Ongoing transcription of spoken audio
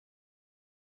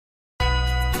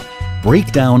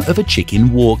Breakdown of a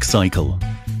chicken walk cycle.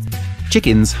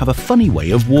 Chickens have a funny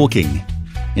way of walking.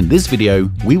 In this video,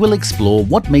 we will explore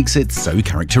what makes it so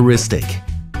characteristic.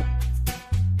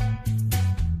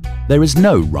 There is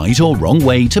no right or wrong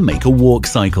way to make a walk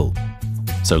cycle,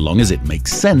 so long as it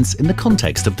makes sense in the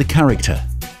context of the character.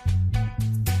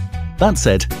 That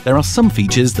said, there are some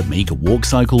features that make a walk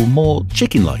cycle more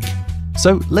chicken-like,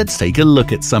 so let's take a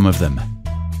look at some of them.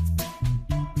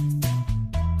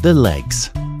 The legs.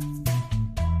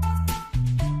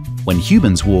 When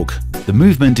humans walk, the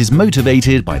movement is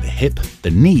motivated by the hip,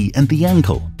 the knee and the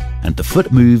ankle, and the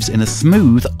foot moves in a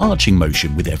smooth, arching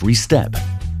motion with every step.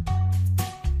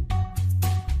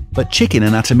 But chicken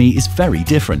anatomy is very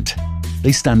different.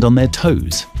 They stand on their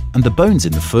toes, and the bones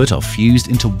in the foot are fused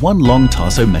into one long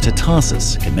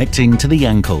tarsometatarsus connecting to the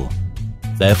ankle.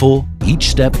 Therefore, each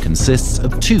step consists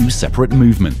of two separate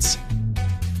movements.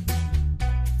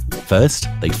 First,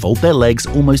 they fold their legs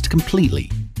almost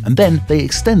completely, and then they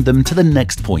extend them to the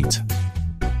next point.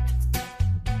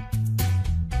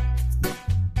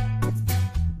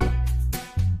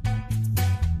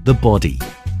 The body.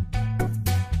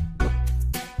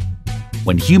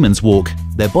 When humans walk,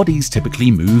 their bodies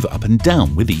typically move up and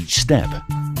down with each step.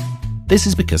 This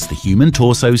is because the human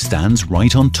torso stands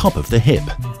right on top of the hip.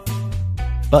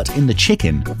 But in the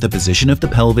chicken, the position of the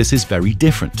pelvis is very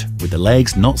different, with the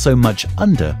legs not so much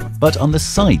under, but on the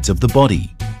sides of the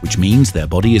body, which means their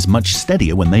body is much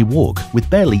steadier when they walk, with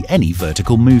barely any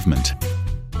vertical movement.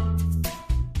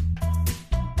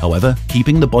 However,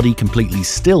 keeping the body completely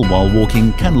still while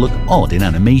walking can look odd in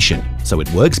animation, so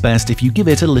it works best if you give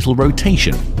it a little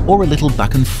rotation, or a little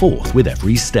back and forth with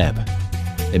every step.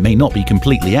 It may not be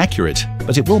completely accurate,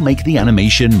 but it will make the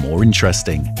animation more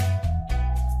interesting.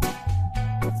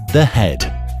 The head.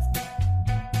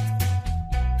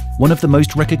 One of the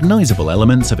most recognizable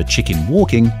elements of a chicken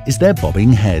walking is their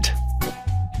bobbing head.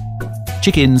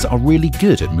 Chickens are really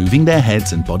good at moving their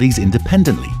heads and bodies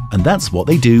independently, and that's what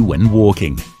they do when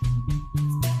walking.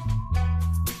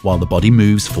 While the body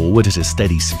moves forward at a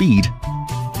steady speed,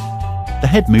 the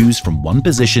head moves from one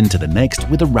position to the next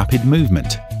with a rapid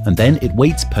movement, and then it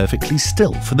waits perfectly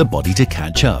still for the body to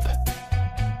catch up.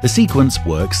 The sequence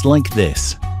works like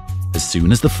this. As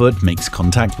soon as the foot makes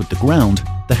contact with the ground,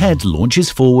 the head launches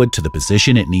forward to the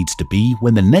position it needs to be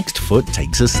when the next foot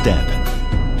takes a step.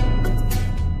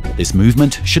 This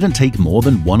movement shouldn't take more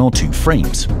than 1 or 2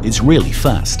 frames, it's really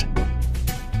fast.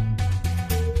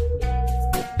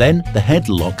 Then the head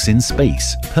locks in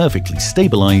space, perfectly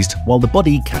stabilized, while the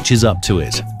body catches up to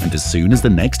it, and as soon as the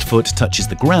next foot touches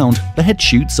the ground, the head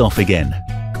shoots off again.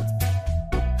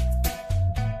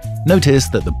 Notice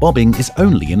that the bobbing is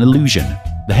only an illusion.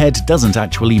 The head doesn't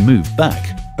actually move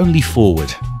back, only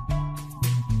forward.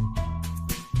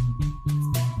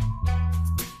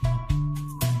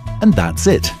 And that's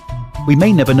it. We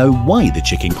may never know why the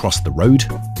chicken crossed the road,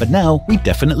 but now we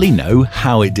definitely know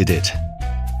how it did it.